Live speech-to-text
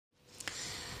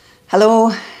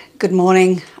Hello, good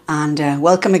morning, and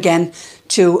welcome again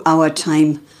to our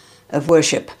time of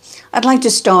worship. I'd like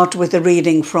to start with a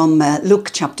reading from Luke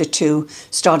chapter 2,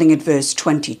 starting at verse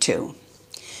 22.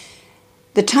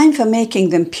 The time for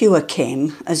making them pure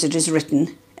came, as it is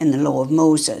written in the law of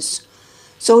Moses.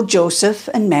 So Joseph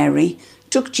and Mary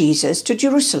took Jesus to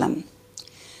Jerusalem.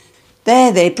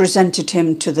 There they presented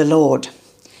him to the Lord.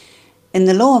 In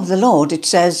the law of the Lord it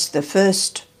says the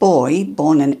first boy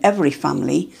born in every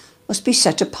family must be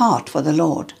set apart for the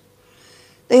Lord.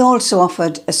 They also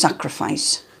offered a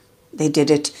sacrifice. They did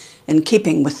it in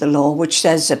keeping with the law, which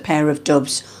says a pair of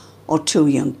doves or 2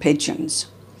 young pigeons.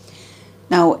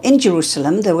 Now in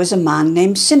Jerusalem there was a man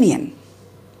named Simeon.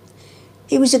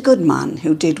 He was a good man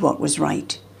who did what was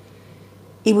right.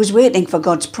 He was waiting for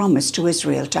God's promise to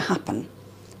Israel to happen.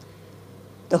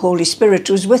 The Holy Spirit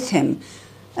was with him,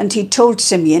 and he told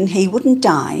Simeon he wouldn't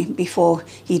die before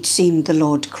he'd seen the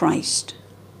Lord Christ.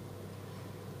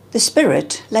 The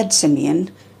Spirit led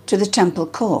Simeon to the temple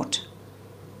court.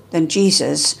 Then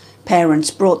Jesus'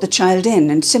 parents brought the child in,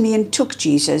 and Simeon took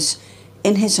Jesus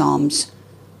in his arms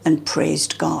and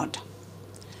praised God.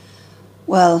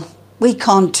 Well, we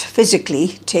can't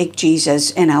physically take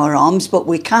Jesus in our arms, but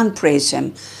we can praise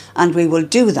him, and we will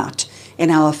do that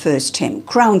in our first hymn,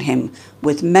 Crown Him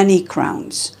with Many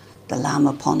Crowns, the Lamb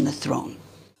upon the throne.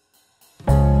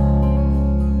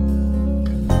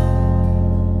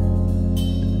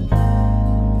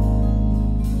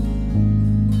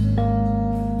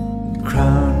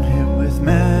 Crown him with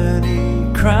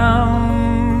many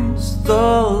crowns, the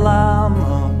Lamb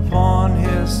upon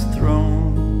his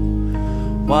throne,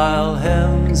 while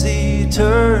heaven's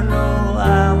eternal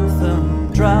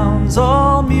anthem drowns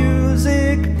all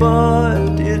music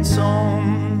but its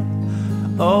own.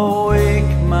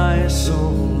 Awake, my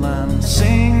soul, and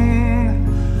sing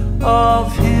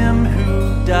of him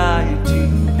who died to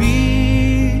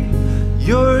be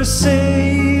your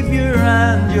Savior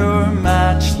and your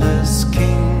matchless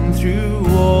King through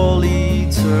all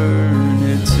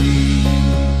eternity.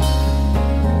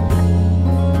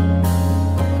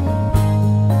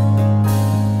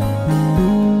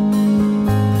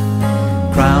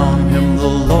 Crown him the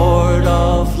Lord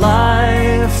of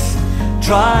life,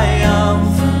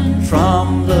 triumphant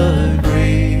from the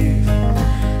grave,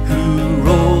 who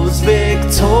rose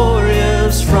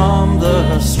victorious from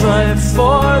the strife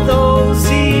for those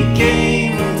he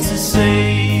came to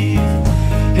save.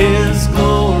 His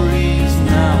glories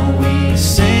now we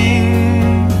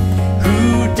sing,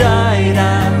 who died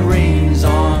and reigns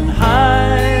on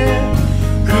high,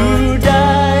 who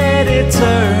died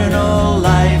eternal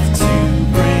life to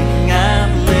bring,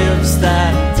 and lives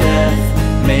that death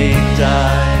may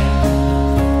die.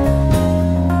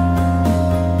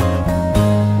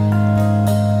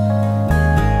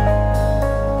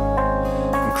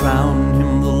 Crown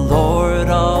him the Lord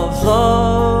of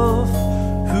love,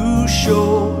 who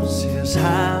shows his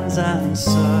hands and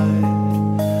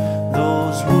side,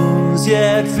 those wounds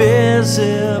yet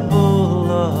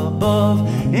visible above,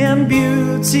 in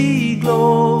beauty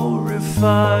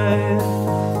glorified.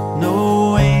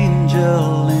 No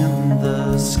angel in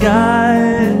the sky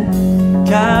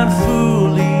can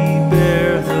fully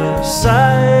bear the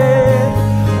sight,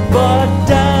 but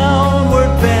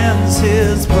downward bends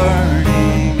his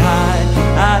burning eye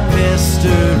at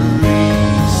mystery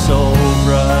so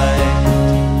bright.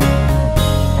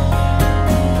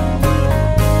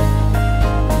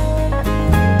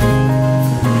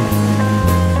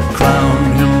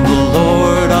 Crown him the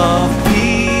Lord of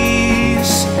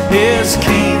peace, his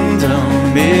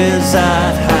kingdom is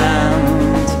at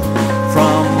hand.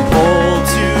 From pole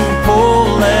to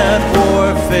pole let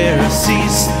warfare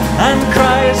cease, and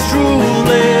Christ rule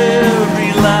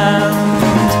every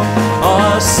land.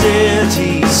 Our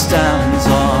city stands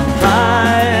on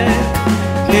high,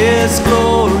 his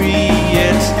glory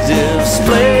it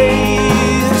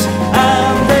displays,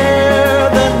 and there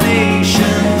the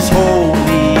nations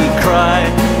holy cry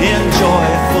in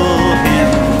joyful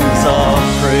hymns of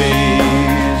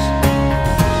praise.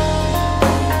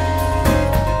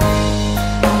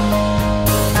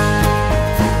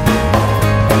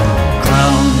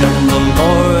 Crown him the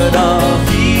Lord of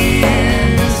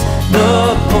years, the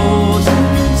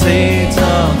potentate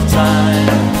of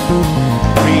time,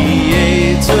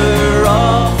 creator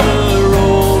of the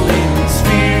rolling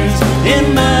sphere.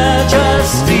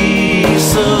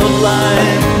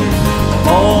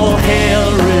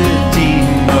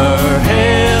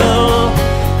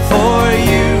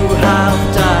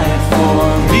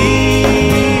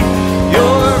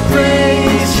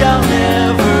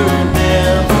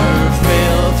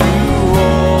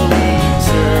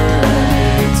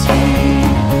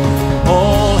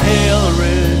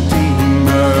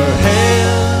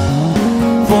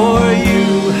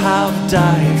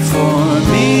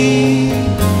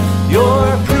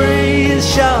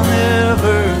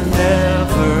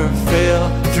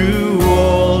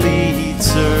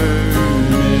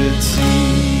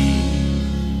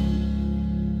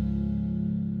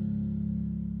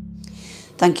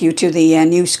 Thank you to the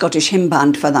New Scottish Hymn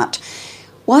Band for that.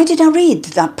 Why did I read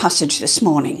that passage this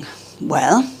morning?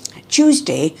 Well,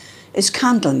 Tuesday is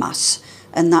Candlemas,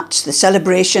 and that's the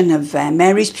celebration of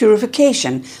Mary's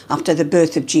purification after the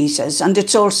birth of Jesus, and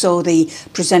it's also the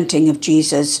presenting of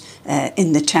Jesus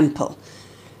in the temple.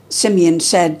 Simeon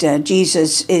said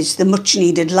Jesus is the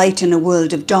much-needed light in a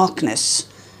world of darkness.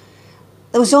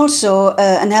 There was also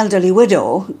an elderly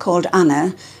widow called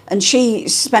Anna, and she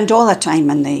spent all her time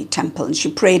in the temple, and she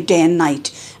prayed day and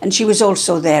night, and she was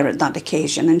also there at that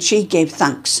occasion, and she gave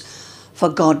thanks for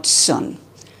God's Son.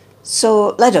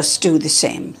 So let us do the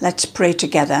same. Let's pray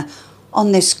together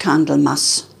on this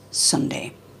Candlemas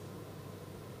Sunday.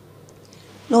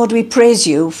 Lord, we praise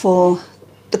you for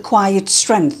the quiet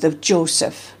strength of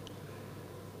Joseph,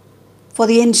 for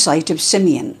the insight of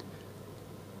Simeon,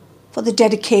 for the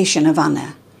dedication of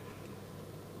Anna,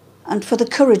 and for the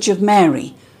courage of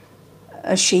Mary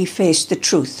as she faced the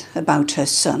truth about her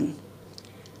son.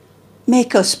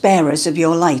 Make us bearers of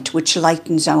your light, which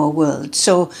lightens our world,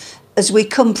 so as we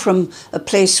come from a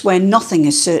place where nothing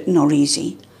is certain or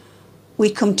easy, we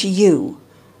come to you,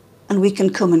 and we can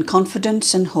come in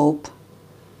confidence and hope,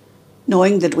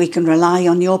 knowing that we can rely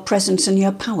on your presence and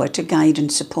your power to guide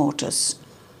and support us.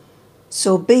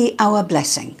 So be our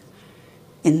blessing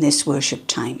in this worship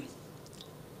time.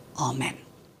 Amen.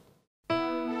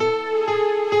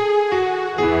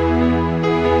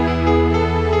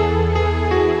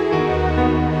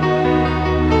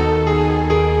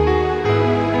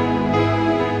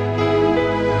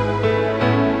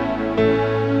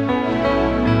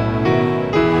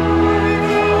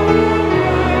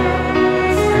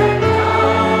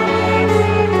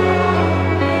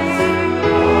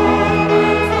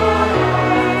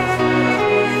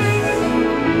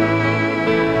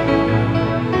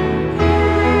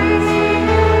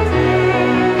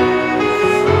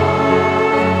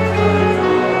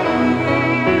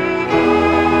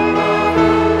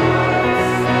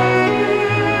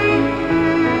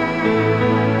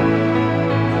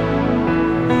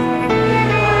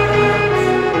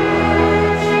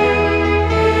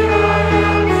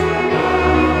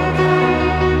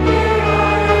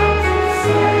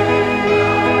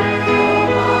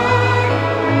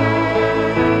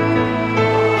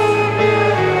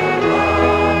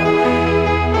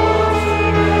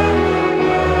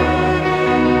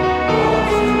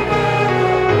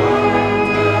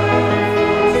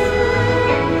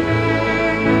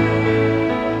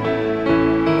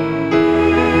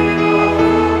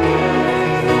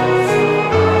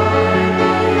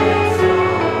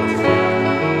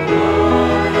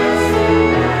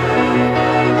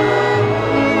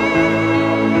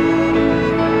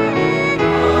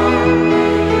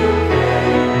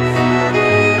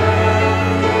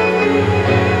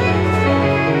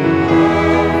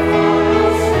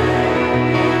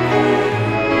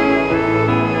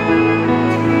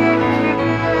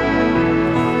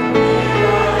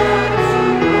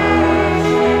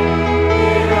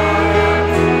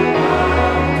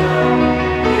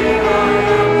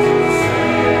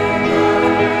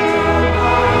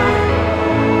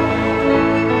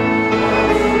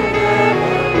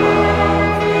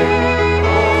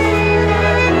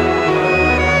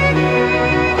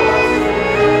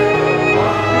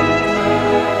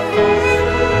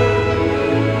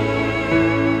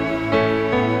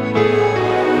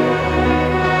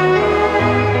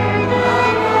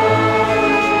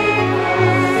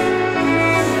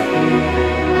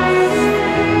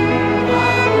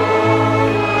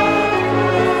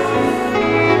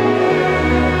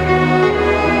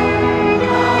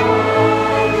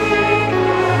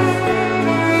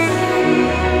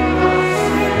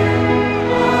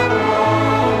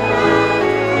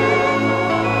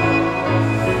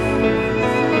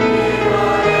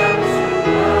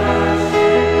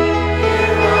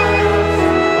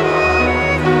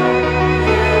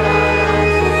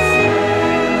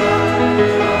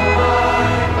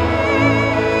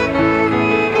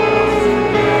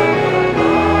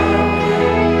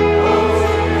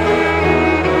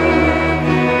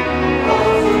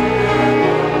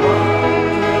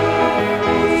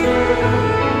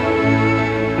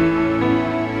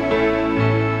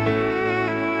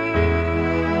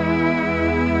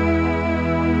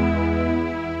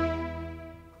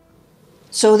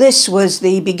 So this was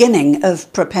the beginning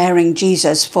of preparing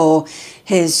Jesus for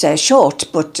his short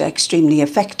but extremely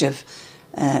effective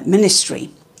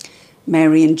ministry.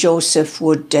 Mary and Joseph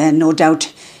would no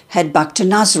doubt head back to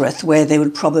Nazareth, where they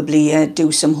would probably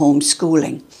do some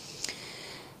homeschooling.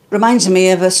 Reminds me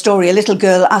of a story. A little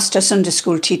girl asked her Sunday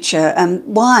school teacher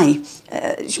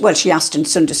she asked in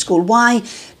Sunday school why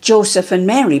Joseph and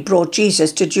Mary brought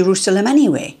Jesus to Jerusalem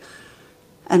anyway.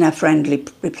 And her friend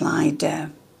replied,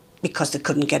 because they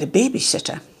couldn't get a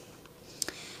babysitter.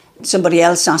 Somebody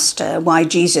else asked her why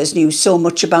Jesus knew so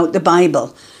much about the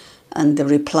Bible, and the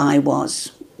reply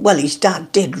was, well, his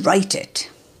dad did write it.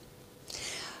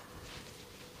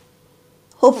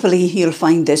 Hopefully you'll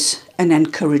find this an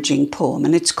encouraging poem,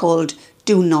 and it's called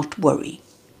Do Not Worry.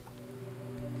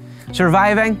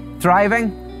 Surviving,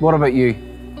 thriving, what about you?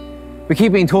 We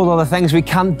keep being told all the things we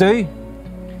can't do.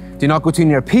 Do not go too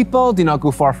near people, do not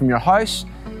go far from your house.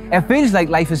 It feels like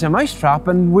life is a mousetrap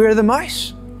and we're the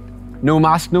mouse. No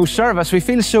mask, no service, we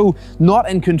feel so not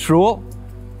in control.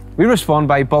 We respond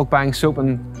by bulk buying soap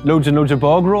and loads of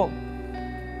bog roll.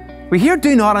 We hear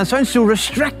do not and it sounds so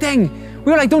restricting.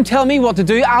 We're like, don't tell me what to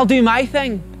do, I'll do my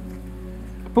thing.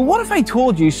 But what if I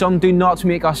told you some do nots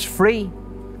make us free?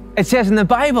 It says in the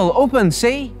Bible, open,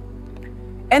 see?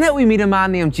 In it we meet a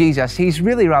man named Jesus. He's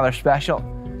really rather special.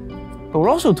 But we're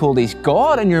also told he's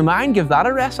God, and your mind give that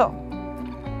a wrestle.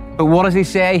 But what does he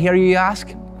say, here you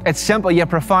ask? It's simple yet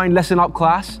profound, listen up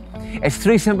class. It's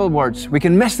 3 simple words. We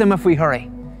can miss them if we hurry.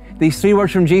 These 3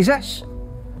 words from Jesus,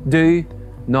 do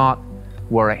not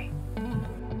worry.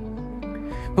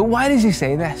 But why does he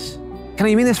say this? Can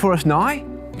he mean this for us now?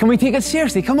 Can we take it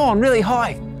seriously? Come on, really,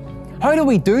 how? How do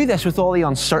we do this with all the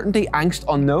uncertainty, angst,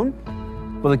 unknown?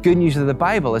 Well, the good news of the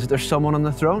Bible is that there's someone on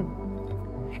the throne.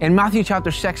 In Matthew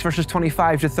chapter 6, verses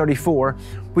 25 to 34,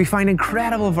 we find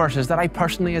incredible verses that I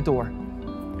personally adore.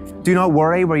 Do not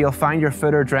worry where you'll find your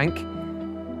food or drink.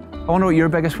 I wonder what your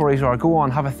biggest worries are. Go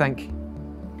on, have a think.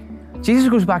 Jesus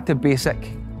goes back to basic.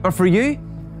 But for you,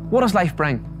 what does life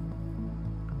bring?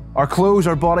 Our clothes,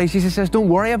 our bodies. Jesus says, don't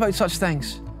worry about such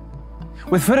things.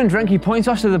 With food and drink, he points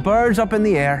us to the birds up in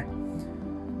the air.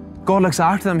 God looks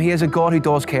after them. He is a God who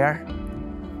does care.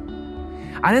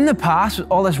 And in the past, with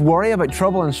all this worry about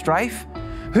trouble and strife,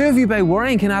 who of you by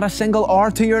worrying can add a single hour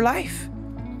to your life?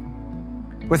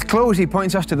 With clothes, he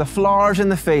points us to the flowers in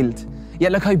the field.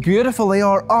 Yet look how beautiful they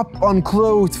are, up,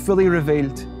 unclothed, fully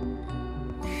revealed.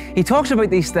 He talks about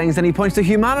these things and he points to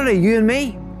humanity, you and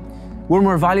me. We're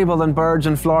more valuable than birds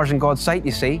and flowers in God's sight,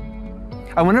 you see.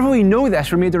 And whenever we know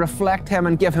this, we're made to reflect him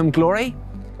and give him glory.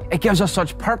 It gives us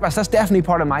such purpose. That's definitely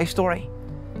part of my story.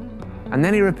 And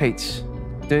then he repeats,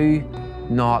 do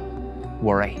not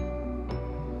worry.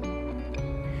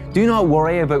 Do not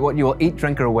worry about what you will eat,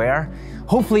 drink, or wear.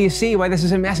 Hopefully you see why this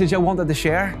is a message I wanted to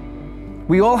share.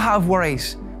 We all have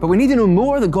worries, but we need to know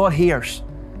more that God hears.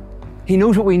 He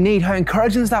knows what we need. How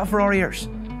encouraging is that for our ears?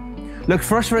 Look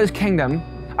first for his kingdom,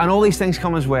 and all these things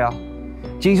come as well.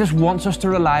 Jesus wants us to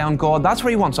rely on God. That's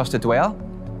where he wants us to dwell.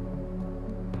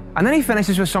 And then he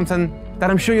finishes with something that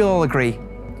I'm sure you'll all agree.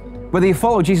 Whether you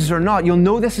follow Jesus or not, you'll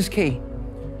know this is key.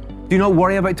 Do not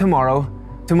worry about tomorrow.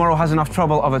 Tomorrow has enough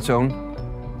trouble of its own.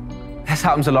 This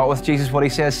happens a lot with Jesus, what he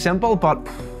says, simple, but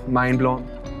mind-blowing.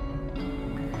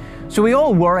 So we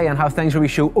all worry and have things where we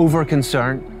show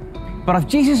over-concern. But if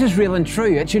Jesus is real and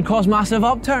true, it should cause massive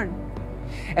upturn.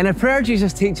 In a prayer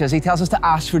Jesus teaches, he tells us to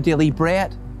ask for daily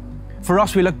bread. For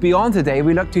us, we look beyond today,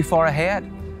 we look too far ahead.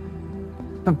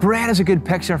 But bread is a good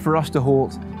picture for us to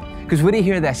hold, because when you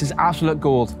hear this, it's absolute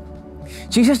gold.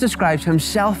 Jesus describes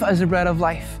himself as the bread of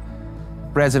life.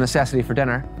 Bread's a necessity for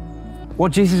dinner.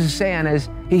 What Jesus is saying is,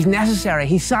 he's necessary,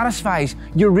 he satisfies,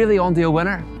 you're really onto a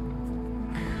winner.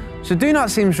 So do not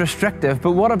seems restrictive,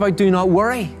 but what about do not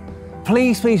worry?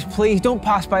 Please, please, please don't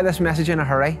pass by this message in a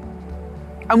hurry.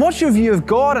 And what's your view of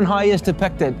God and how he is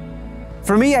depicted?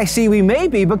 For me, I see we may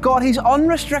be, but God, he's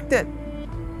unrestricted.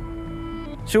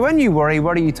 So when you worry,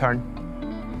 where do you turn?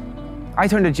 I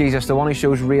turn to Jesus, the one who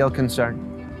shows real concern.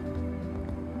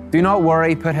 Do not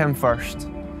worry, put him first.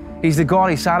 He's the God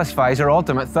who satisfies our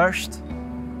ultimate thirst.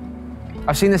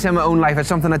 I've seen this in my own life. It's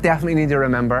something I definitely need to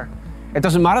remember. It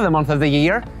doesn't matter the month of the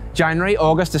year, January,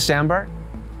 August, December.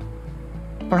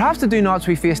 Perhaps the do nots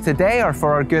we face today are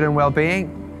for our good and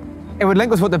well-being. It would link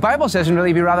with what the Bible says and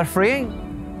really be rather freeing.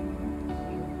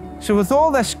 So with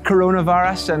all this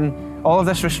coronavirus and all of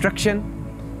this restriction,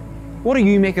 what do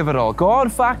you make of it all?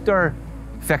 God, fact, or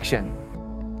fiction?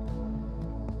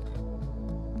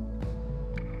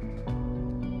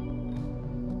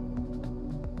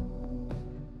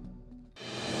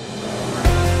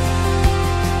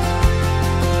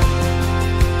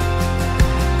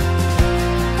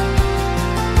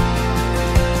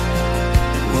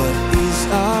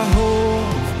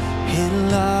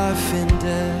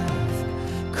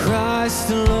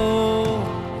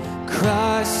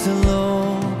 Christ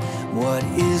alone, what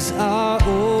is our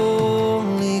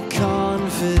only confidence?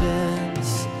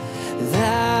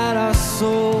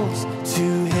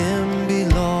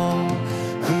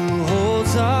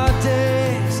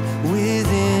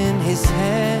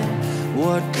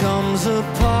 comes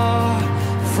apart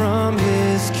from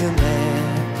His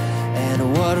command, and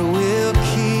what will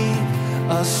keep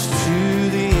us to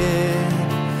the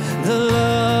end? The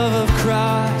love of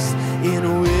Christ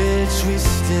in which we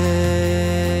stand.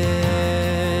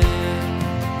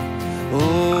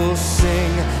 Oh,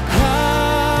 sing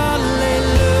hallelujah,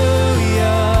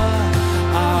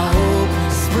 our hope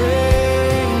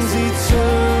springs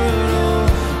eternal.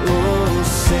 Oh,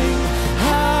 sing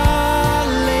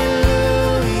hallelujah,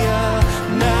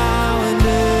 now and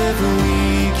ever we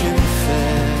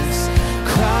confess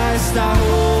Christ our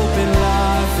hope in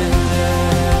life and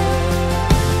death.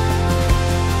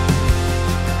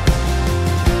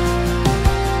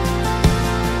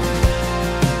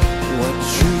 What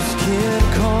truth can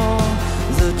calm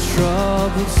the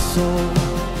troubled soul?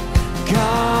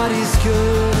 God is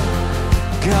good,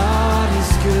 God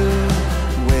is good.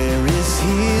 Where is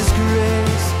His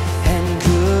grace and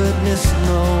goodness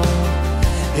known?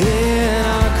 In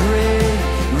our great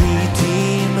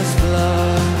Redeemer's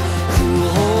blood, who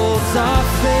holds our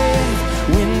faith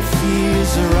when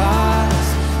fears arise,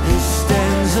 who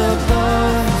stands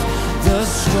above the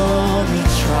stormy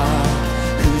trial,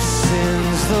 who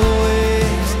sends the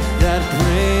waves that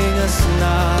bring us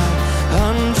nigh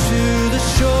unto the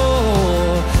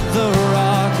shore, the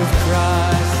rock of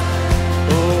Christ.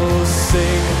 Oh,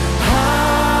 sing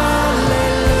hallelujah,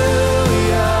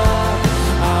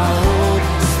 our hope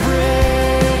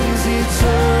springs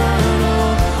eternal.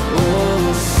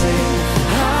 Oh, sing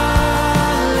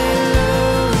hallelujah,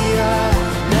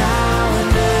 now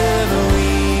and ever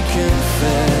we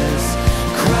confess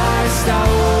Christ our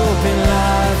hope in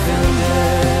life and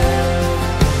death.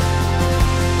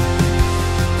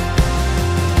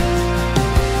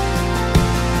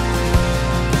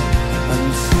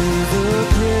 Unto the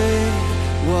grave,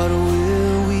 what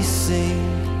will we sing?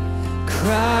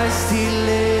 Christ He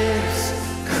lives,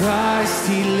 Christ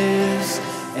He lives,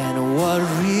 and what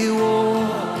reward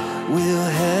will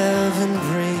heaven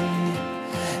bring?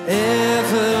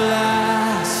 Everlasting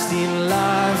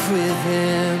life with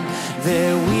Him,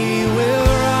 there we will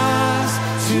rise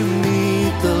to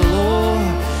meet the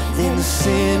Lord. Then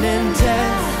sin and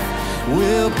death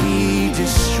will be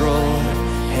destroyed,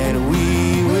 and we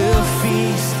will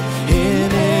feast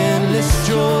in endless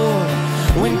joy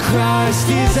when Christ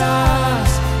is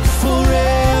ours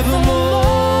forevermore.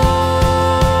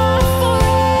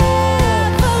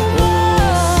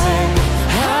 Oh, sing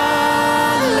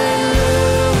hallelujah,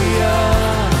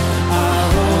 our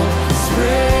hope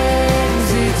springs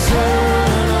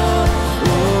eternal.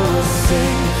 Oh,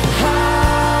 sing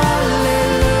hallelujah,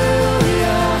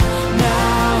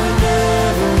 now and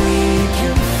ever we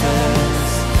confess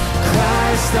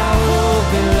Christ our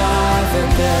hope in life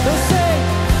and death. Oh, sing,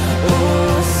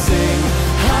 oh, sing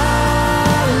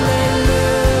hallelujah,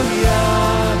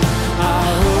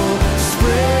 our hope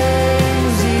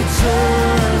springs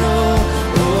eternal.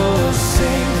 Oh,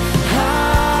 sing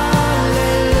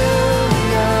hallelujah,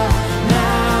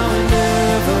 now and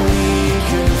ever we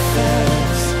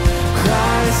confess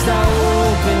Christ our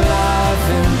hope in life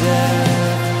and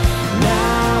death.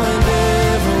 Now and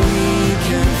ever we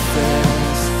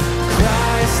confess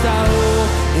Christ our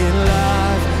hope in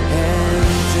life and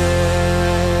death.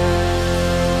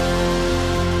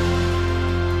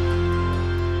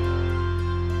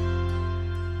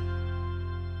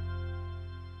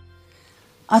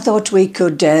 I thought we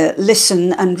could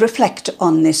listen and reflect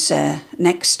on this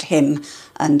next hymn,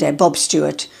 and Bob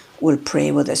Stewart will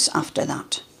pray with us after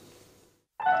that.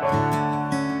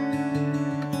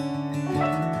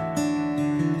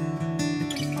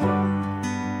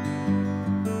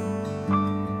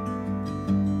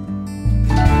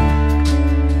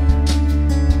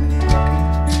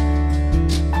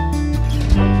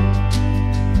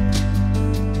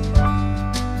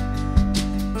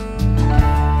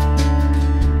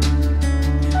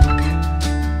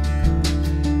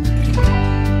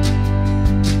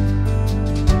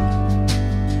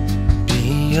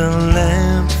 Be a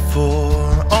lamp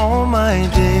for all my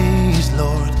days,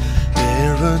 Lord.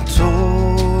 Bear a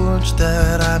torch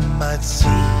that I might see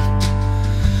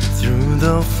through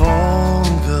the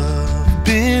fog of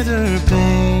bitter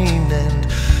pain, and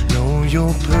know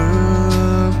your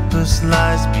purpose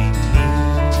lies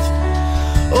beneath.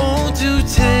 Oh, to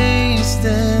taste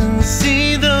and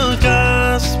see the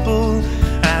gospel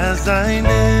as I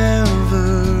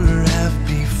never have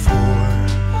before.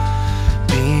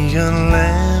 Be a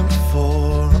lamp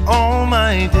for all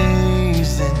my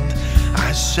days, and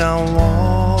I shall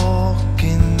walk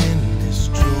in His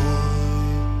joy.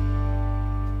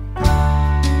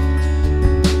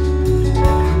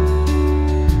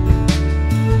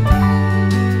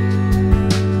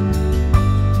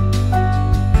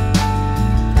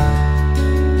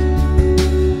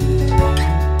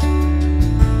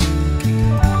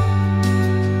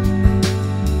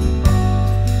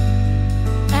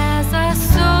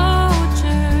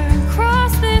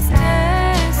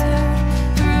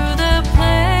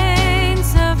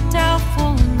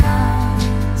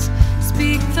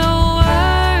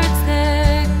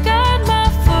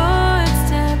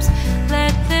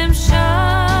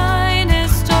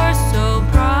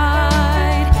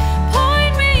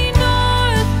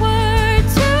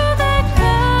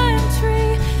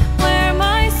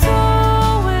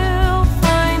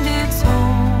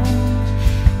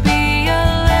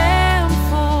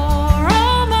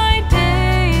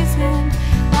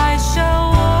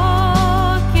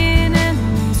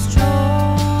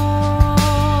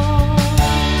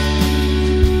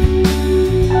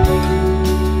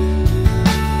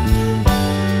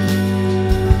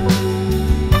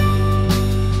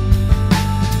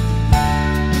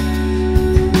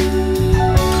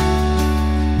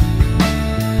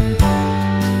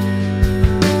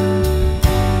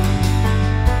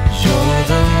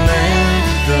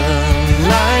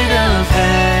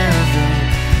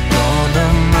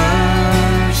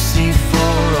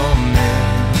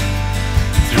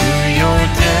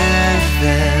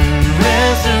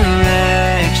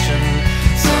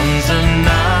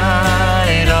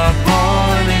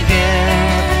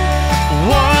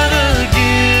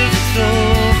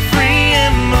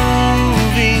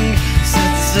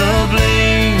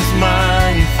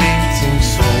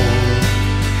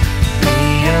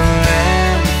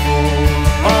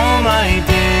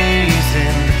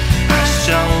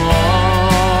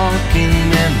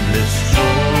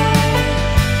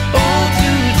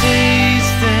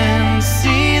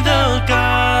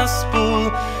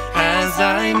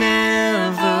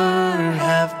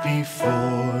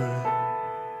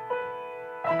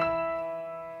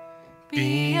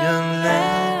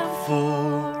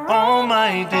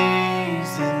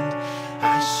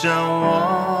 I'm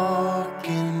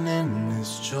walking in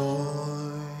His joy.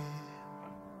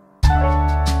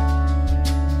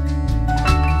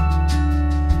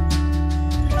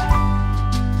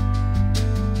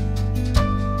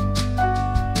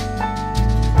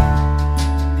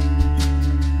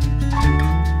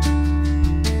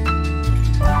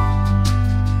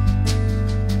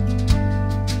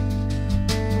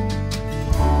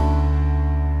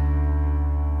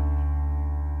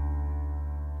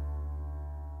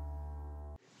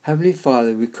 Heavenly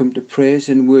Father, we come to praise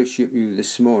and worship you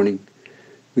this morning.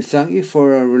 We thank you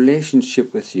for our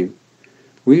relationship with you.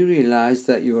 We realize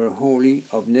that you are a holy,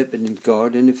 omnipotent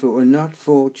God, and if it were not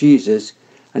for Jesus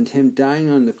and Him dying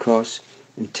on the cross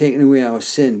and taking away our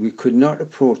sin, we could not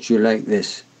approach you like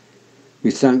this.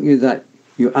 We thank you that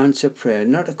you answer prayer,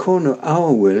 not according to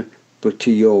our will, but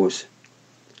to yours.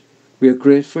 We are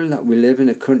grateful that we live in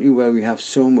a country where we have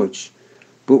so much,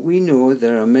 but we know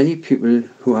there are many people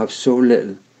who have so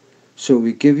little. So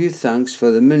we give you thanks for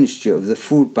the ministry of the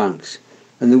food banks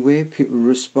and the way people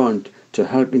respond to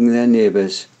helping their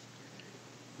neighbours.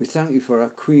 We thank you for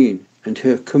our Queen and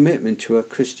her commitment to her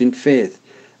Christian faith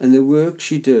and the work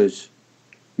she does.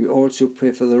 We also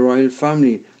pray for the royal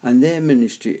family and their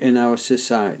ministry in our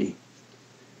society.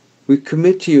 We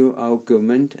commit to you our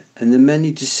government and the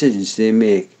many decisions they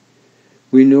make.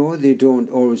 We know they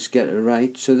don't always get it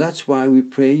right, so that's why we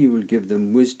pray you will give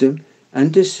them wisdom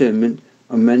and discernment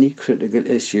on many critical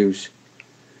issues.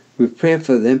 We pray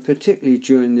for them particularly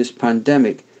during this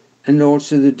pandemic and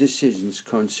also the decisions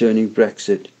concerning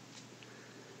Brexit.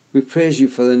 We praise you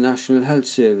for the National Health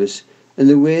Service and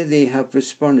the way they have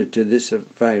responded to this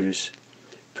virus.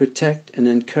 Protect and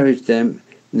encourage them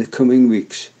in the coming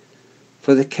weeks.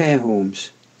 For the care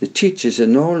homes, the teachers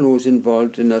and all those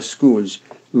involved in our schools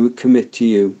who we commit to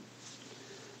you.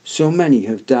 So many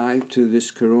have died through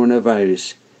this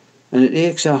coronavirus, and it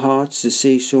aches our hearts to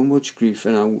see so much grief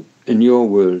in your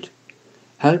world.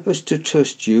 Help us to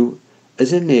trust you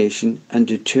as a nation and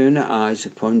to turn our eyes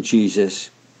upon Jesus.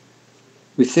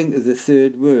 We think of the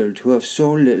third world who have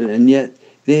so little, and yet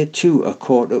they too are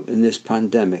caught up in this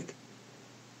pandemic.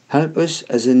 Help us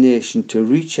as a nation to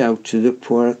reach out to the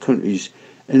poorer countries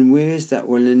in ways that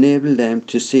will enable them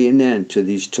to see an end to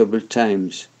these troubled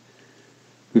times.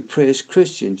 We pray as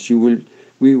Christians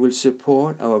we will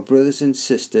support our brothers and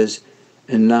sisters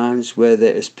in lands where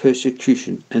there is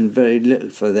persecution and very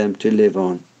little for them to live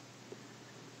on.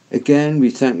 Again, we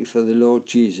thank you for the Lord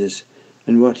Jesus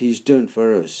and what He's done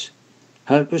for us.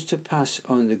 Help us to pass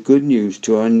on the good news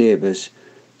to our neighbours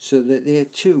so that they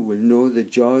too will know the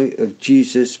joy of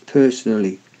Jesus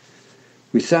personally.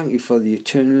 We thank you for the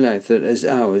eternal life that is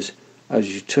ours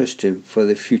as you trust Him for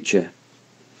the future.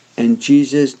 In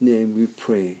Jesus' name we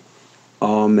pray.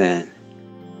 Amen.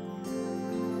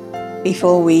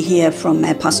 Before we hear from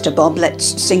Pastor Bob, let's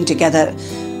sing together,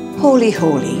 Holy,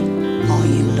 Holy are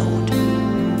you, Lord.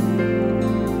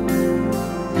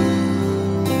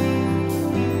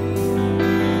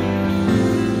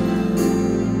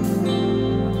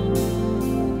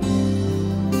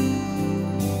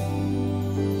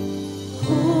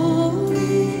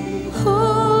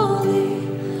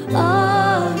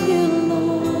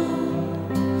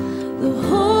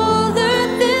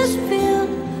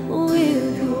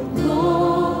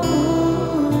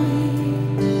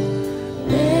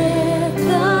 Let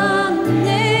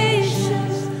the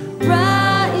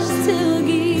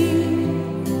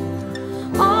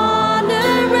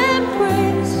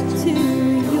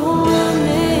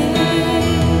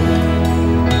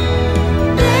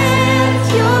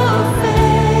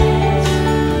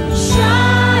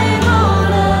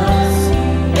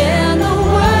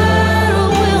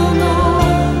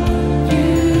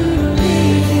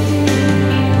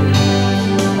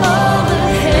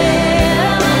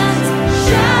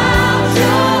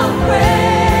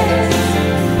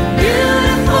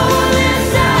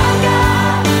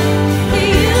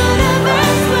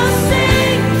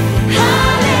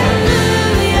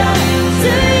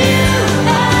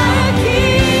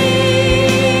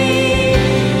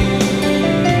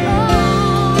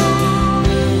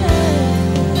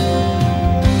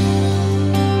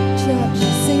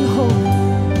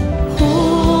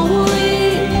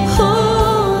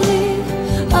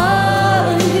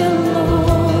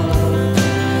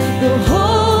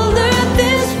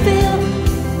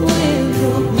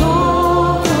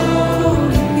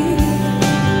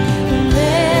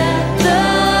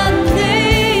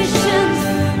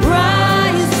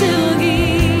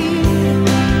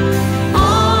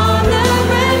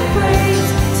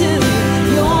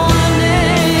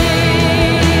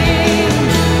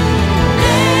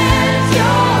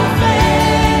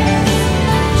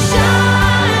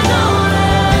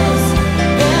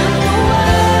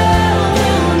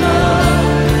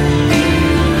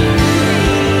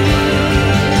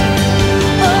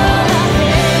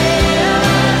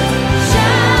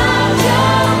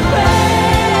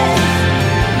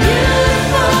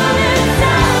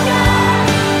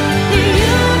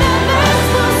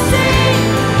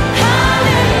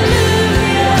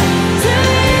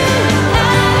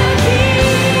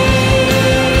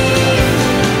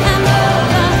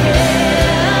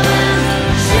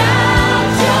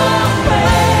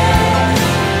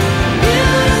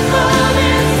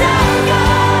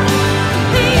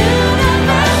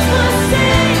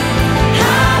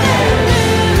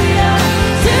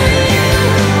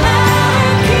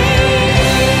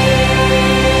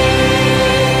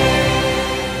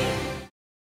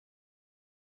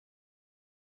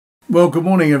Well, good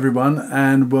morning everyone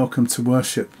and welcome to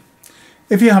worship.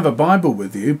 If you have a Bible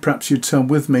with you, perhaps you turn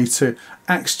with me to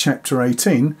Acts chapter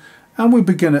 18 and we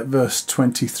begin at verse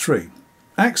 23.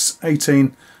 Acts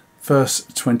 18 verse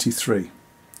 23.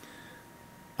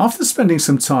 After spending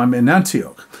some time in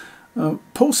Antioch,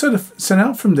 Paul set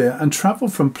out from there and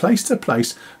travelled from place to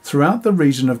place throughout the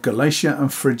region of Galatia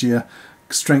and Phrygia,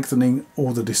 strengthening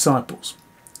all the disciples.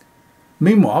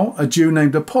 Meanwhile, a Jew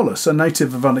named Apollos, a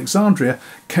native of Alexandria,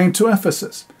 came to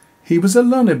Ephesus. He was a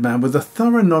learned man with a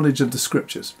thorough knowledge of the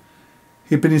Scriptures.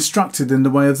 He had been instructed in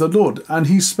the way of the Lord, and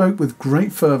he spoke with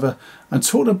great fervour and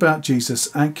taught about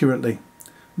Jesus accurately,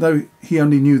 though he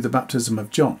only knew the baptism of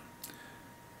John.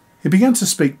 He began to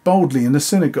speak boldly in the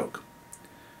synagogue.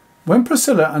 When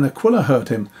Priscilla and Aquila heard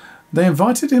him, they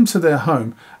invited him to their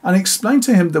home and explained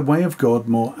to him the way of God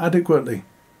more adequately.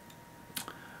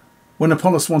 When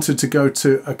Apollos wanted to go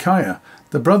to Achaia,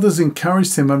 the brothers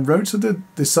encouraged him and wrote to the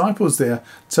disciples there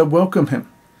to welcome him.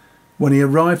 When he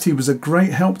arrived, he was a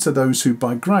great help to those who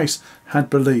by grace had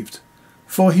believed,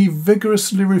 for he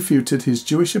vigorously refuted his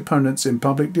Jewish opponents in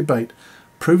public debate,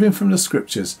 proving from the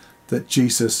Scriptures that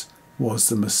Jesus was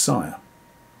the Messiah.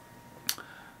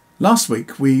 Last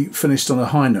week we finished on a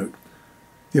high note.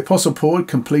 The Apostle Paul had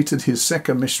completed his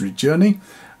second missionary journey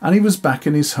and he was back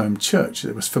in his home church.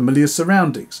 There was familiar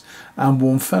surroundings and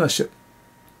warm fellowship.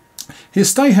 His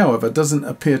stay, however, doesn't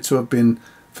appear to have been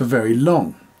for very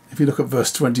long. If you look at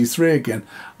verse 23 again,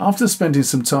 after spending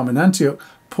some time in Antioch,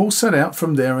 Paul set out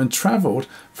from there and travelled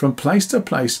from place to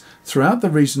place throughout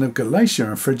the region of Galatia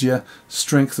and Phrygia,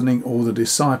 strengthening all the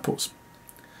disciples.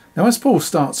 Now, as Paul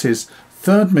starts his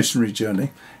third missionary journey,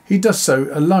 he does so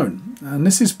alone, and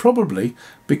this is probably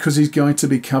because he's going to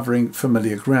be covering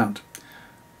familiar ground.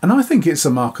 And I think it's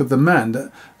a mark of the man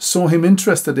that saw him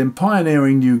interested in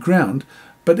pioneering new ground,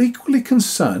 but equally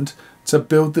concerned to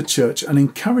build the church and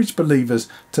encourage believers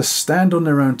to stand on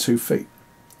their own 2 feet.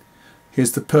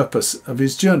 Here's the purpose of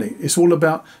his journey. It's all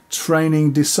about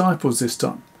training disciples this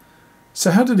time.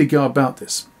 So how did he go about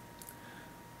this?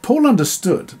 Paul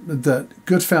understood that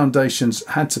good foundations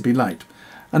had to be laid,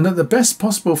 and that the best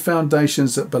possible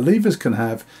foundations that believers can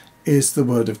have is the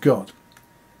Word of God.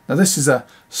 Now, this is a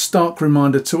stark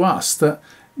reminder to us that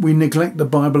we neglect the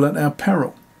Bible at our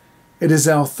peril. It is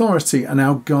our authority and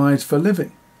our guide for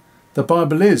living. The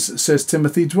Bible is, says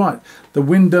Timothy Dwight, the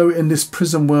window in this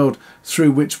prison world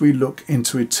through which we look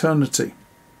into eternity.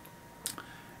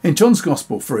 In John's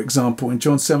Gospel, for example, in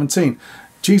John 17,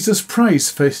 Jesus prays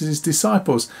for his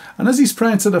disciples, and as he's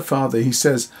praying to the Father, he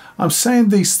says, I'm saying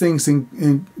these things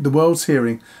in the world's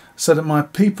hearing so that my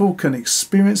people can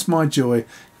experience my joy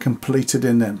completed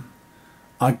in them.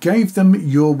 I gave them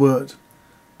your word.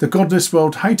 The godless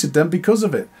world hated them because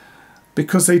of it,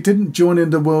 because they didn't join in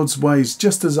the world's ways,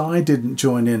 just as I didn't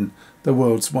join in the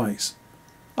world's ways.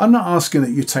 I'm not asking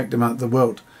that you take them out of the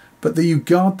world, but that you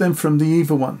guard them from the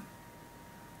evil one.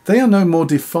 They are no more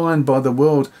defined by the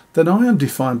world than I am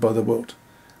defined by the world.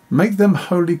 Make them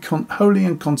holy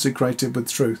and consecrated with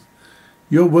truth.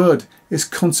 Your word is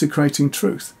consecrating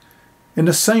truth. In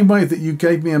the same way that you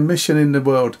gave me a mission in the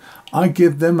world, I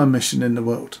give them a mission in the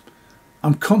world.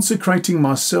 I'm consecrating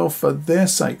myself for their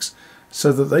sakes,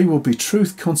 so that they will be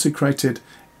truth consecrated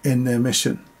in their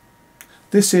mission.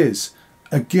 This is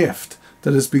a gift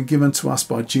that has been given to us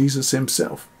by Jesus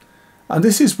himself. And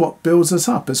this is what builds us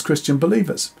up as Christian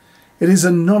believers. It is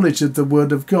a knowledge of the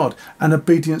Word of God and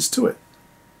obedience to it.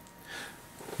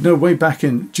 Way back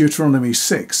in Deuteronomy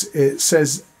 6, it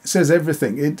says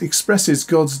everything. It expresses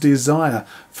God's desire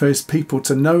for his people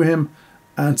to know him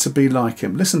and to be like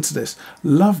him. Listen to this.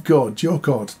 Love God, your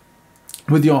God,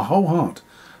 with your whole heart.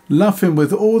 Love him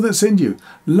with all that's in you.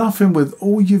 Love him with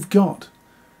all you've got.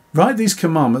 Write these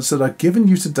commandments that are given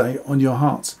you today on your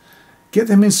hearts. Get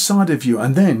them inside of you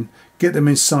and then get them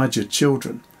inside your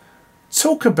children.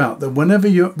 Talk about them wherever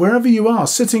you are,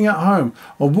 sitting at home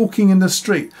or walking in the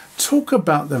street. Talk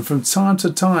about them from time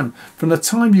to time, from the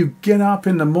time you get up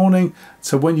in the morning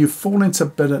to when you fall into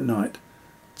bed at night.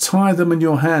 Tie them in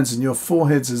your hands and your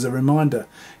foreheads as a reminder.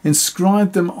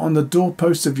 Inscribe them on the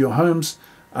doorposts of your homes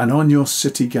and on your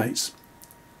city gates.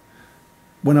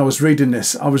 When I was reading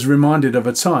this, I was reminded of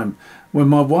a time when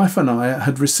my wife and I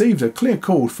had received a clear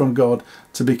call from God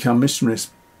to become missionaries.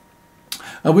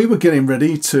 And we were getting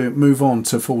ready to move on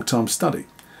to full-time study.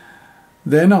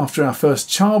 Then, after our first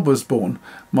child was born,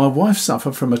 my wife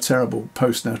suffered from a terrible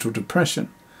postnatal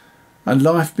depression, and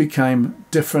life became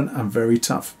different and very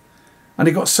tough. And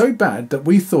it got so bad that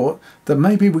we thought that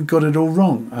maybe we got it all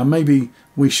wrong and maybe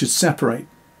we should separate.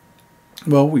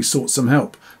 Well, we sought some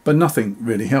help, but nothing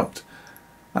really helped.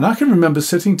 And I can remember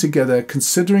sitting together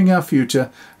considering our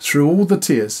future through all the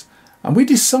tears And we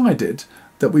decided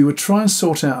that we would try and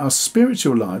sort out our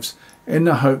spiritual lives in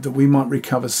the hope that we might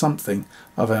recover something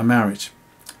of our marriage.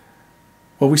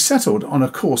 Well, we settled on a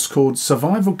course called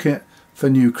Survival Kit for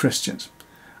New Christians.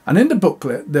 And in the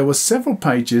booklet, there were several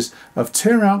pages of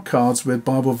tear-out cards with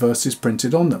Bible verses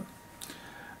printed on them.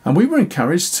 And we were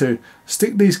encouraged to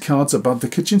stick these cards above the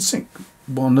kitchen sink,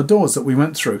 on the doors that we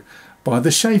went through, by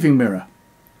the shaving mirror,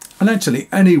 and actually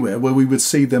anywhere where we would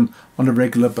see them on a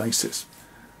regular basis.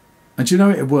 And you know,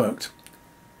 it worked.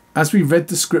 As we read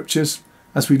the scriptures,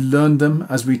 as we learned them,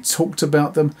 as we talked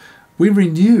about them, we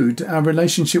renewed our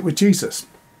relationship with Jesus.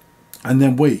 And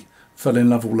then we fell in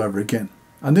love all over again.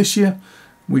 And this year,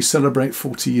 we celebrate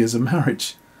 40 years of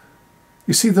marriage.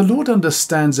 You see, the Lord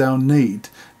understands our need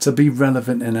to be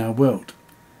relevant in our world.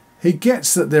 He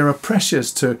gets that there are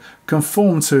pressures to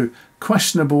conform to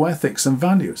questionable ethics and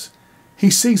values. He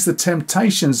sees the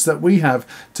temptations that we have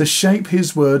to shape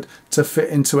his word to fit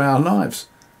into our lives.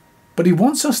 But he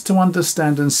wants us to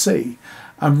understand and see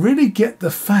and really get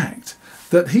the fact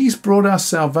that he's brought our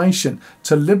salvation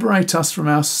to liberate us from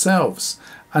ourselves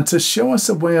and to show us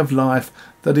a way of life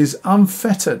that is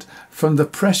unfettered from the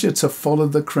pressure to follow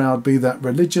the crowd, be that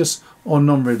religious or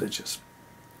non-religious.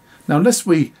 Now, unless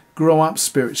we grow up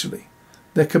spiritually,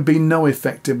 there could be no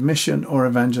effective mission or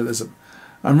evangelism.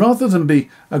 And rather than be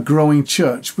a growing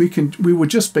church, we would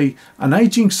just be an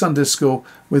aging Sunday school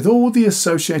with all the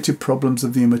associated problems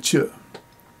of the immature.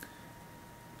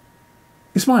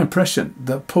 It's my impression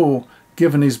that Paul,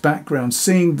 given his background,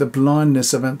 seeing the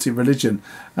blindness of empty religion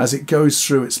as it goes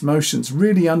through its motions,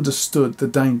 really understood the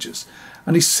dangers.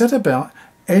 And he set about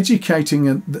educating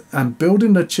and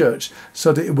building the church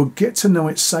so that it would get to know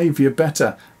its Saviour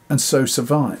better and so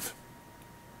survive.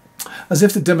 As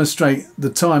if to demonstrate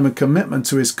the time and commitment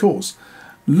to his cause,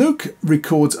 Luke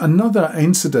records another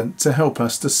incident to help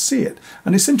us to see it.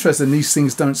 And it's interesting, these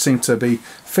things don't seem to be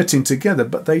fitting together,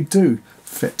 but they do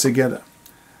fit together.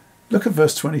 Look at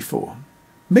verse 24.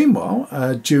 Meanwhile,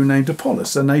 a Jew named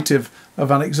Apollos, a native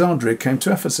of Alexandria, came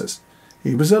to Ephesus.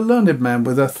 He was a learned man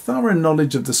with a thorough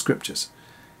knowledge of the scriptures.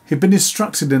 He'd been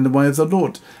instructed in the way of the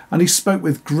Lord, and he spoke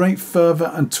with great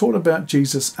fervour and taught about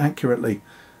Jesus accurately,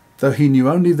 though he knew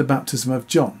only the baptism of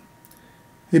John.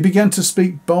 He began to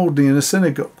speak boldly in a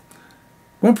synagogue.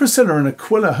 When Priscilla and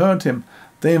Aquila heard him,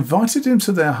 they invited him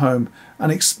to their home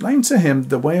and explained to him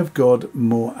the way of God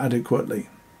more adequately.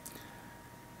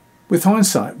 With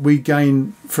hindsight, we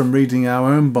gain from reading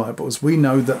our own Bibles, we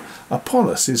know that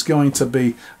Apollos is going to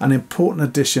be an important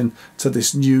addition to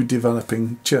this new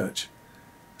developing church.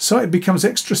 So it becomes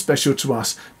extra special to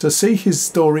us to see his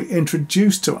story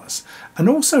introduced to us, and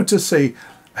also to see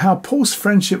how Paul's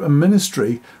friendship and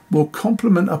ministry will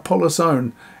complement Apollos'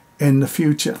 own in the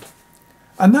future.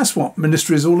 And that's what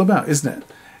ministry is all about, isn't it?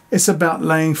 It's about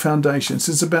laying foundations.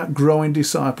 It's about growing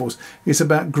disciples. It's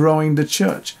about growing the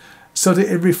church so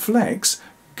that it reflects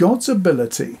God's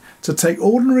ability to take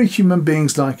ordinary human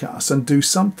beings like us and do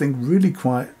something really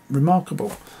quite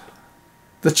remarkable.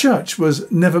 The church was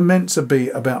never meant to be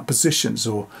about positions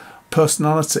or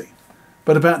personality,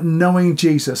 but about knowing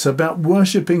Jesus, about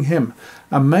worshipping him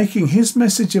and making his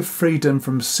message of freedom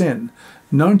from sin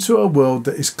known to a world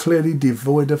that is clearly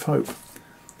devoid of hope.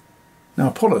 Now,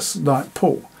 Apollos, like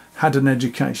Paul, had an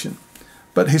education,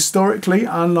 but historically,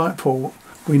 unlike Paul,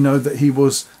 we know that he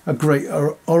was a great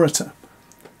orator.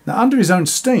 Now, under his own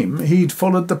steam, he'd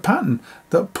followed the pattern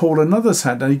that Paul and others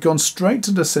had, and he'd gone straight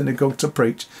to the synagogue to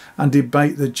preach and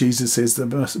debate that Jesus is the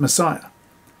Messiah.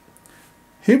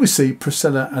 Here we see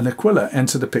Priscilla and Aquila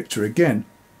enter the picture again.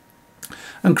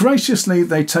 And graciously,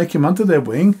 they take him under their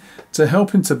wing to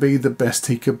help him to be the best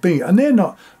he could be. And they're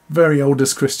not very old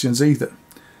as Christians either.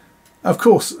 Of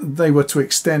course, they were to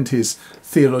extend his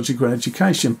theological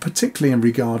education, particularly in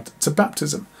regard to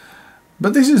baptism.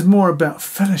 But this is more about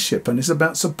fellowship and it's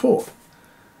about support.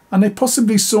 And they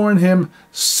possibly saw in him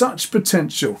such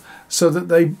potential so that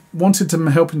they wanted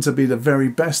to help him to be the very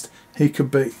best he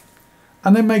could be.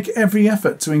 And they make every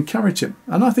effort to encourage him.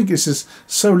 And I think this is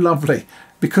so lovely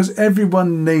because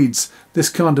everyone needs this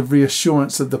kind of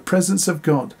reassurance of the presence of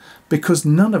God, because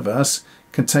none of us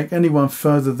can take anyone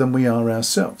further than we are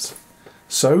ourselves.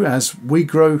 So as we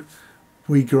grow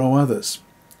others.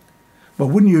 Well,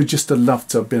 wouldn't you just have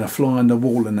loved to have been a fly on the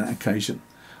wall on that occasion?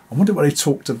 I wonder what they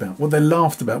talked about, what they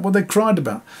laughed about, what they cried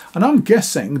about. And I'm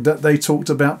guessing that they talked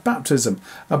about baptism,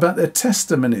 about their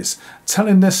testimonies,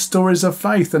 telling their stories of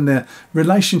faith and their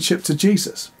relationship to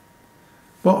Jesus.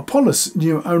 Well, Apollos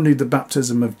knew only the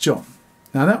baptism of John.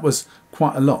 Now, that was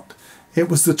quite a lot. It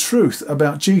was the truth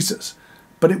about Jesus,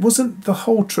 but it wasn't the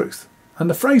whole truth. And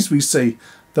the phrase we see,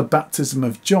 the baptism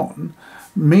of John,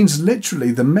 means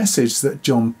literally the message that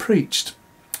John preached.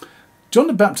 John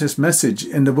the Baptist's message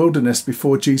in the wilderness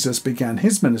before Jesus began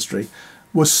his ministry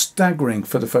was staggering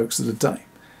for the folks of the day.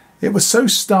 It was so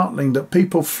startling that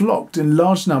people flocked in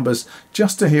large numbers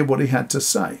just to hear what he had to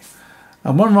say.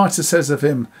 And one writer says of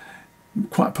him,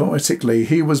 quite poetically,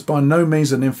 he was by no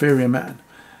means an inferior man.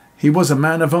 He was a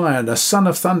man of iron, a son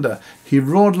of thunder. He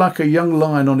roared like a young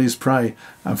lion on his prey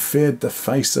and feared the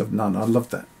face of none. I love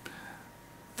that.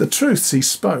 The truths he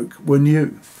spoke were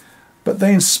new, but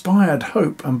they inspired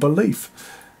hope and belief.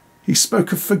 He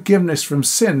spoke of forgiveness from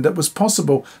sin that was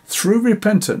possible through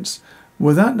repentance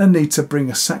without the need to bring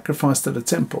a sacrifice to the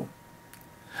temple.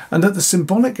 And that the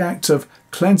symbolic act of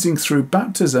cleansing through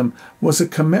baptism was a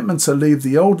commitment to leave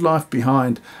the old life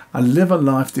behind and live a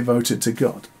life devoted to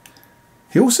God.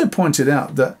 He also pointed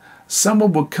out that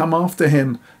someone would come after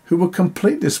him who would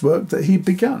complete this work that he'd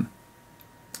begun.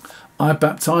 I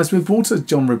baptize with water,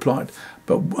 John replied,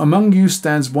 but among you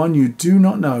stands one you do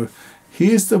not know.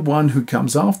 He is the one who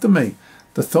comes after me,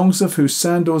 the thongs of whose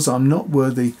sandals I'm not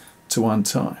worthy to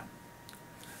untie.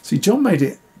 See, John made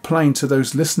it plain to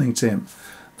those listening to him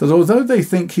that although they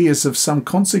think he is of some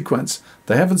consequence,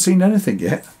 they haven't seen anything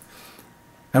yet.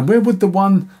 And where would the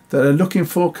one that they're looking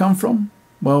for come from?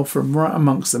 Well, from right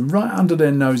amongst them, right under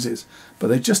their noses, but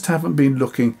they just haven't been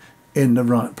looking in the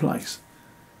right place.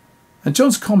 And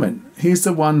John's comment, he is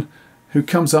the one who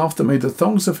comes after me, the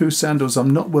thongs of whose sandals I'm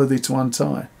not worthy to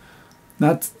untie.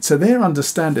 Now, to their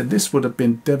understanding, this would have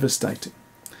been devastating,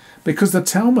 because the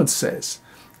Talmud says,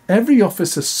 every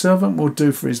office a servant will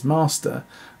do for his master,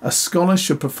 a scholar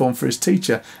should perform for his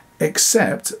teacher,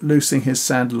 except loosing his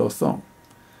sandal or thong.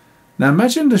 Now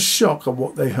imagine the shock of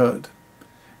what they heard.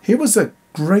 Here was a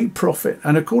great prophet,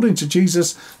 and according to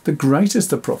Jesus, the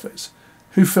greatest of prophets,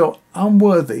 who felt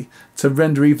unworthy to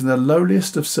render even the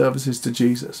lowliest of services to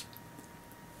Jesus.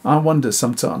 I wonder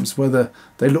sometimes whether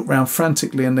they looked round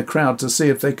frantically in the crowd to see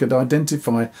if they could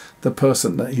identify the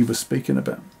person that he was speaking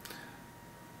about.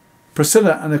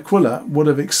 Priscilla and Aquila would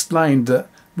have explained that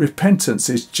repentance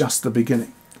is just the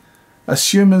beginning.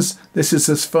 As humans, this is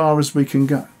as far as we can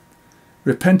go.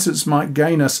 Repentance might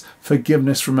gain us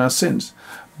forgiveness from our sins,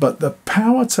 but the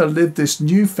power to live this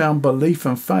newfound belief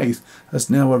and faith has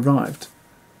now arrived.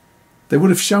 They would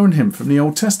have shown him from the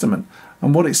Old Testament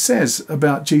and what it says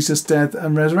about Jesus' death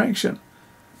and resurrection.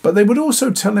 But they would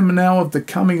also tell him now of the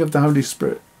coming of the Holy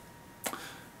Spirit.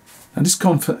 And this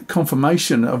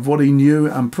confirmation of what he knew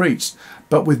and preached,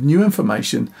 but with new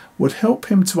information, would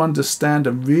help him to understand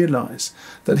and realise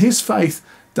that his faith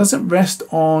doesn't rest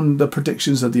on the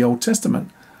predictions of the Old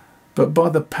Testament, but by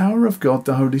the power of God,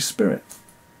 the Holy Spirit.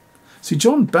 See,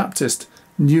 John Baptist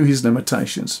knew his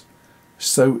limitations.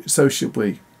 So should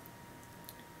we.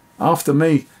 After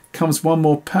me comes one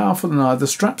more powerful than I, the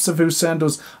straps of whose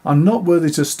sandals are not worthy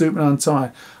to stoop and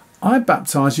untie. I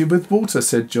baptize you with water,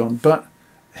 said John, but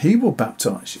he will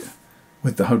baptize you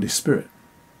with the Holy Spirit.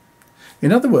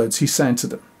 In other words, he's saying to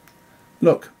them,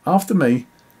 look, after me,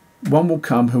 one will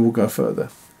come who will go further.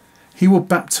 He will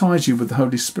baptize you with the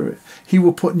Holy Spirit. He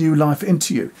will put new life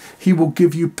into you. He will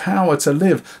give you power to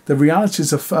live the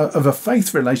realities of a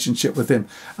faith relationship with him.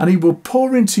 And he will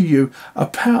pour into you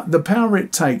the power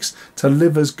it takes to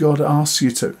live as God asks you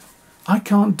to. I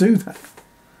can't do that.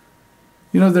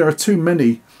 You know, there are too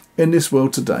many in this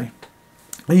world today,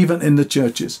 even in the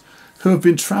churches, who have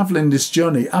been travelling this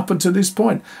journey up until this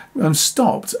point and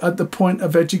stopped at the point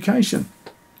of education.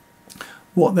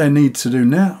 What they need to do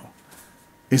now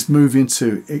is move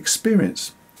into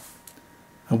experience.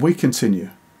 And we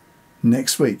continue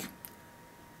next week.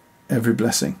 Every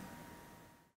blessing.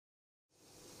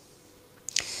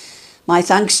 My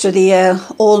thanks to the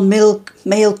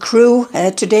all-male crew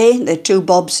today, the two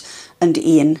Bobs and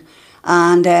Ian.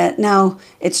 And now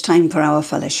it's time for our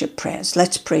fellowship prayers.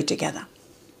 Let's pray together.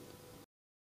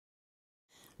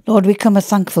 Lord, we come a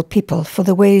thankful people for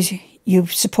the ways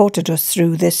you've supported us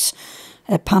through this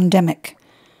pandemic.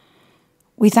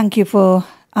 We thank you for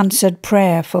answered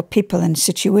prayer for people and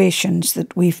situations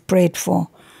that we've prayed for.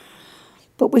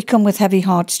 But we come with heavy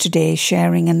hearts today,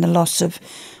 sharing in the loss of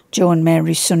Joe and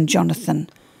Mary's son Jonathan.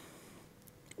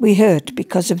 We hurt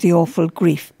because of the awful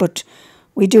grief, but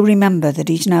we do remember that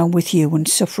he's now with you and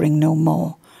suffering no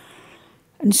more.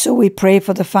 And so we pray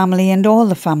for the family and all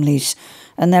the families,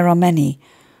 and there are many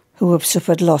who have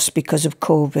suffered loss because of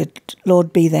COVID.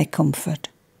 Lord, be their comfort.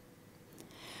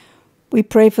 We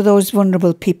pray for those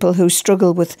vulnerable people who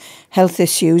struggle with health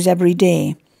issues every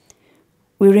day.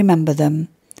 We remember them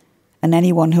and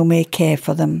anyone who may care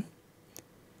for them.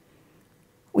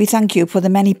 We thank you for the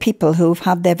many people who've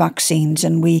had their vaccines,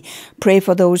 and we pray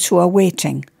for those who are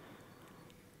waiting.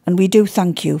 And we do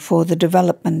thank you for the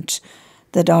development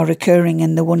that are occurring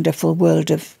in the wonderful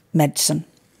world of medicine.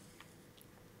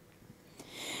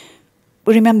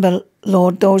 We remember,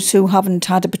 Lord, those who haven't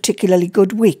had a particularly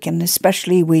good week, and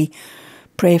especially we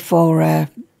pray for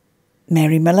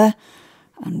Mary Miller,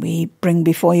 and we bring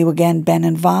before you again Ben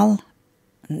and Val,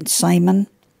 and Simon,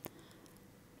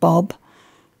 Bob,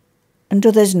 and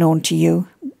others known to you.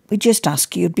 We just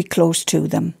ask you'd be close to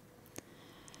them.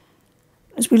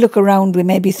 As we look around, we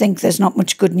maybe think there's not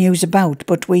much good news about,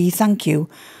 but we thank you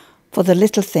for the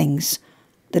little things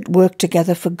that work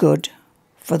together for good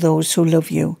for those who love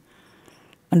you.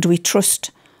 And we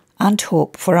trust and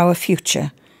hope for our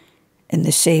future in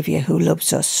the Saviour who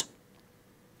loves us.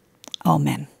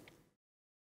 Amen.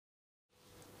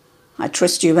 I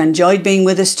trust you've enjoyed being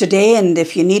with us today, and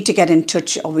if you need to get in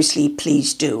touch, obviously,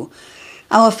 please do.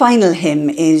 Our final hymn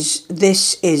is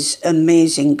This Is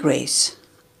Amazing Grace,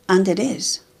 and it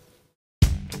is.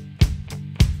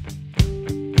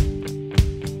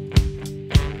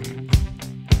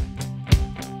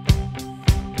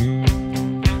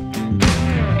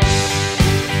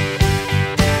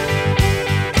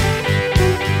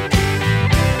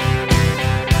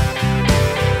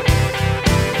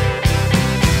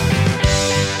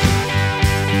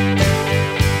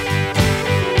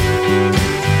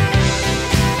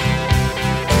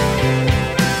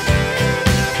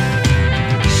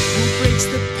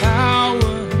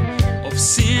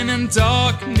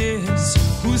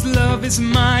 Is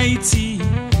mighty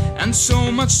and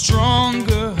so much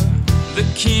stronger, the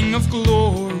King of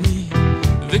glory,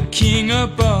 the King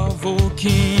above all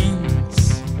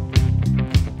kings,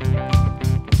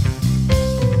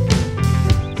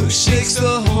 who shakes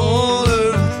the whole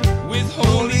earth with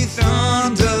holy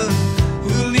thunder,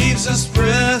 who leaves us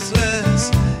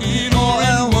breathless in awe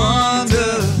and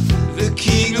wonder, the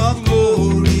King of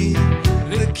glory,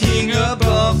 the King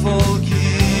above all kings.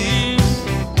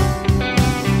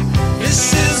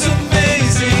 This is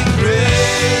amazing grace.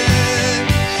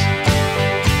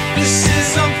 This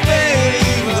is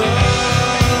unfailing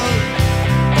love,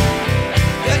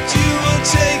 that you will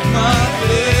take my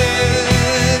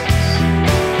place,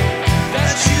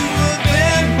 that you will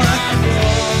bear my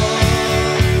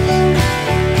cross,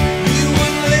 you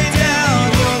will lay down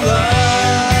your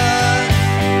life,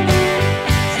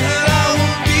 that I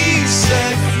will be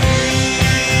set free.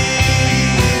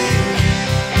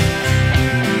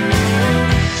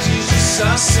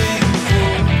 I sing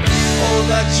for all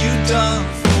that you've done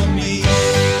for me.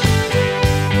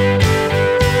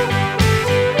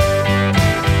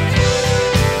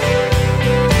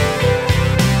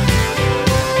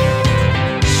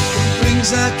 Who brings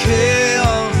our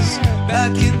chaos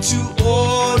back into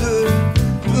order,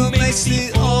 who makes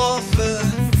the orphan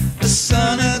a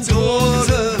son and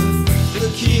daughter,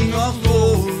 the King of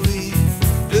glory,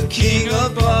 the King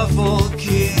above all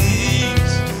kings.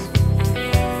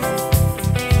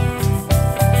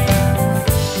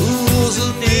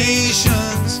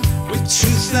 Nations with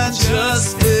truth and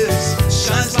justice,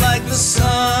 shines like the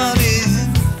sun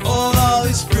in all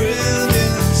its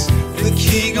brilliance, the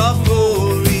King of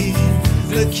glory,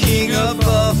 the King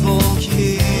above all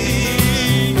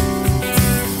kings.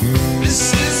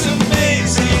 This is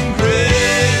amazing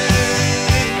grace.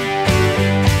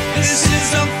 This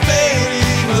is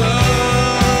unfailing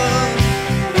love,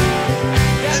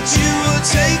 that you will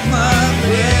take my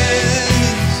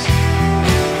place,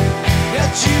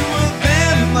 that you will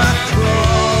bear my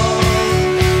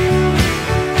cross,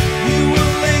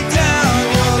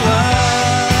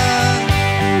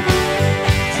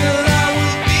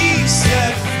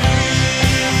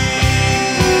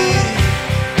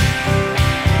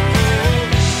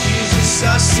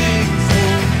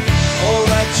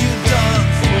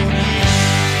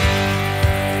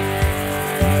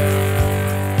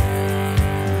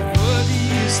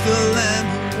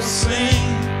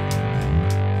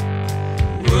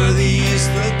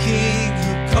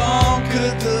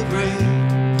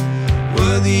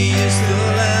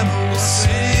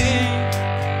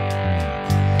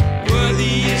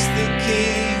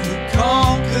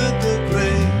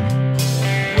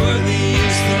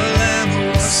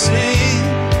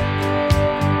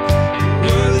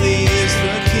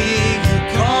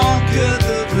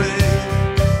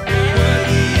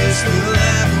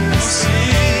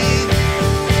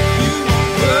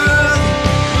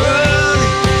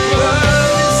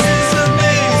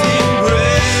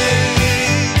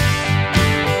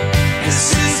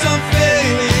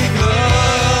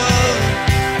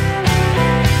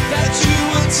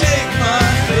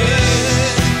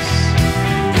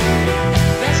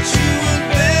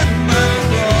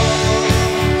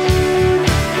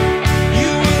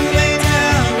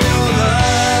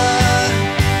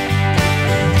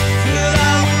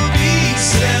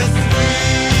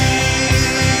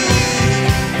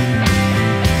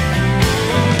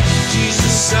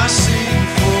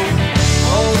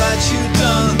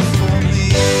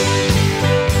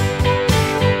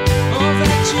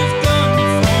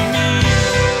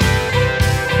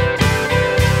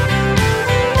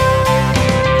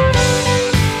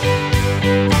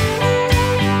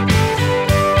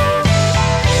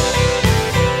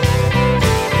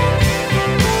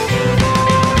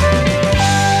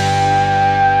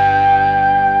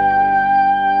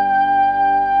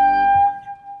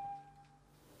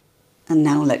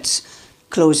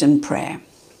 close in prayer.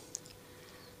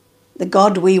 The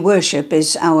God we worship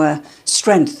is our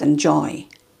strength and joy.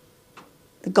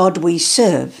 The God we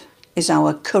serve is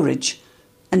our courage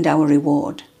and our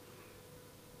reward.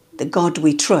 The God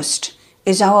we trust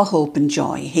is our hope and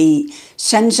joy. He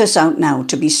sends us out now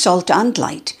to be salt and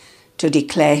light, to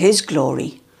declare his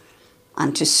glory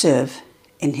and to serve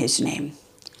in his name.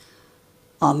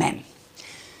 Amen.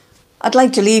 I'd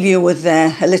like to leave you with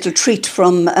a little treat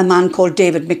from a man called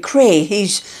David McRae.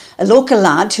 He's a local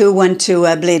lad who went to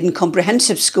Bladen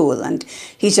Comprehensive School, and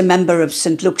he's a member of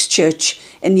St Luke's Church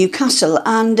in Newcastle,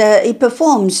 and he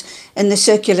performs in the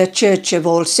Circular Church of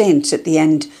All Saints at the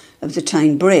end of the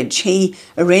Tyne Bridge. He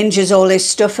arranges all his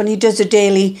stuff and he does a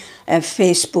daily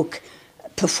Facebook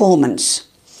performance.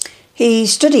 He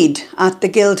studied at the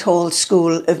Guildhall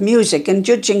School of Music, and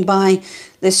judging by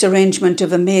this arrangement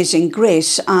of Amazing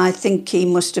Grace, I think he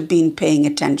must have been paying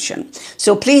attention.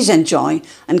 So please enjoy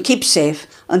and keep safe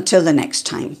until the next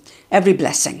time. Every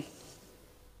blessing.